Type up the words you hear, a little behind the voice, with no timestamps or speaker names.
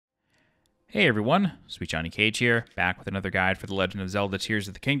Hey everyone, SweetJohnnyCage here, back with another guide for The Legend of Zelda Tears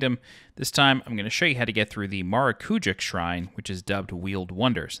of the Kingdom. This time, I'm going to show you how to get through the Marakuguc Shrine, which is dubbed Wheeled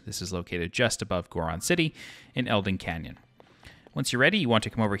Wonders. This is located just above Goron City in Elden Canyon. Once you're ready, you want to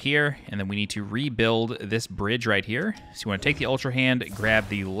come over here, and then we need to rebuild this bridge right here. So you want to take the Ultra Hand, grab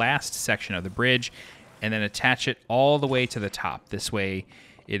the last section of the bridge, and then attach it all the way to the top. This way,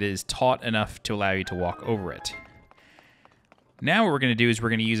 it is taut enough to allow you to walk over it. Now what we're going to do is we're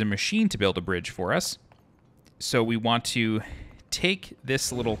going to use a machine to build a bridge for us. So we want to take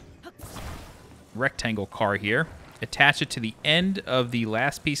this little rectangle car here, attach it to the end of the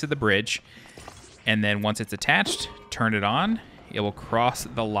last piece of the bridge, and then once it's attached, turn it on. It will cross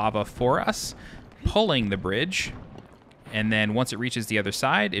the lava for us, pulling the bridge, and then once it reaches the other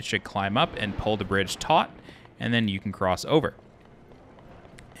side, it should climb up and pull the bridge taut, and then you can cross over.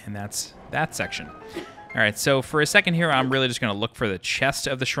 And that's that section. All right, so for a second here, I'm really just going to look for the chest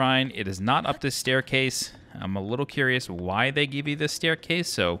of the shrine. It is not up this staircase. I'm a little curious why they give you this staircase,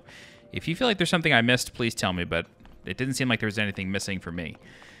 so if you feel like there's something I missed, please tell me, but it didn't seem like there was anything missing for me.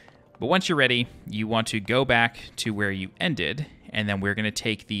 But once you're ready, you want to go back to where you ended, and then we're going to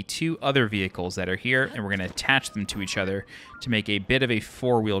take the two other vehicles that are here, and we're going to attach them to each other to make a bit of a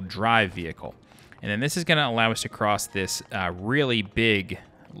four-wheel drive vehicle. And then this is going to allow us to cross this really big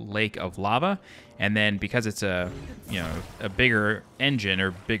lake of lava, and then because it's a bigger engine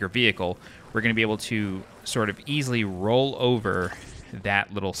or bigger vehicle, we're going to be able to sort of easily roll over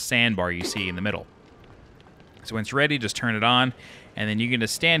that little sandbar you see in the middle. So once you're ready, just turn it on, and then you're going to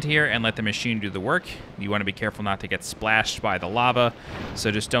stand here and let the machine do the work. You want to be careful not to get splashed by the lava,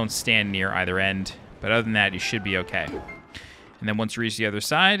 so just don't stand near either end, but other than that, you should be okay. And then once you reach the other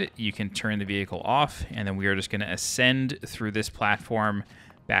side, you can turn the vehicle off, and then we are just going to ascend through this platform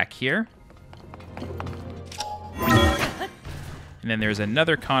back here. And then there's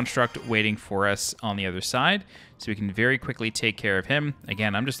another construct waiting for us on the other side, so we can very quickly take care of him.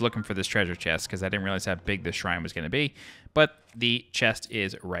 Again, I'm just looking for this treasure chest because I didn't realize how big this shrine was going to be, but the chest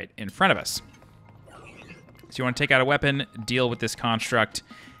is right in front of us. So you want to take out a weapon, deal with this construct,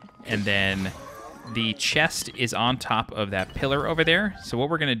 and then the chest is on top of that pillar over there. So what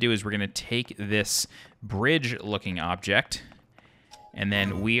we're going to do is we're going to take this bridge-looking object, and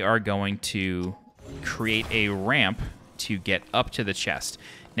then we are going to create a ramp to get up to the chest.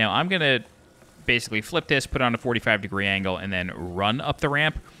 Now, I'm going to basically flip this, put on a 45-degree angle, and then run up the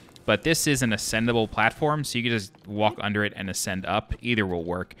ramp. But this is an ascendable platform, so you can just walk under it and ascend up. Either will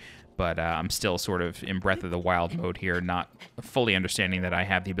work, but I'm still sort of in Breath of the Wild mode here, not fully understanding that I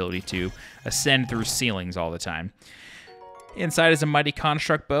have the ability to ascend through ceilings all the time. Inside is a mighty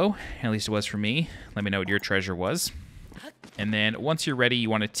construct bow, at least it was for me. Let me know what your treasure was. And then once you're ready, you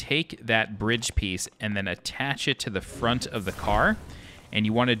want to take that bridge piece and then attach it to the front of the car. And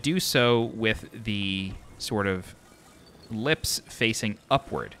you want to do so with the sort of lips facing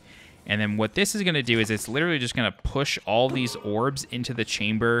upward. And then what this is going to do is it's literally just going to push all these orbs into the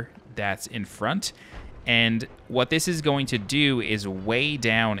chamber that's in front. And what this is going to do is weigh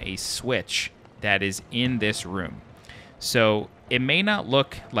down a switch that is in this room. So it may not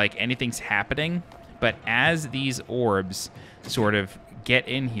look like anything's happening, but as these orbs sort of get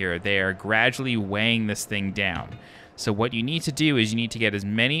in here, they are gradually weighing this thing down. So what you need to do is you need to get as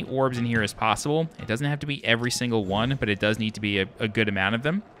many orbs in here as possible. It doesn't have to be every single one, but it does need to be a good amount of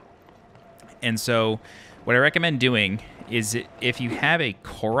them. And so what I recommend doing is if you have a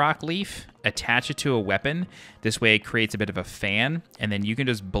Korok leaf, attach it to a weapon. This way it creates a bit of a fan, and then you can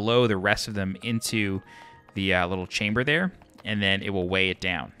just blow the rest of them into the little chamber there, and then it will weigh it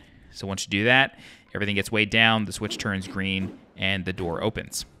down. So once you do that, everything gets weighed down, the switch turns green, and the door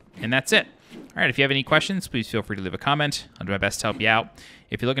opens. And that's it. All right, if you have any questions, please feel free to leave a comment. I'll do my best to help you out.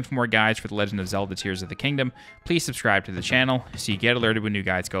 If you're looking for more guides for The Legend of Zelda Tears of the Kingdom, please subscribe to the channel so you get alerted when new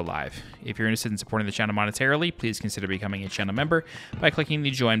guides go live. If you're interested in supporting the channel monetarily, please consider becoming a channel member by clicking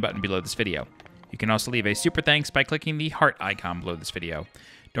the join button below this video. You can also leave a super thanks by clicking the heart icon below this video.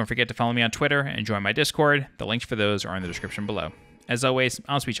 Don't forget to follow me on Twitter and join my Discord. The links for those are in the description below. As always,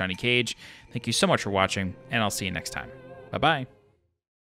 I'm SweetJohnnyCage. Thank you so much for watching, and I'll see you next time. Bye-bye.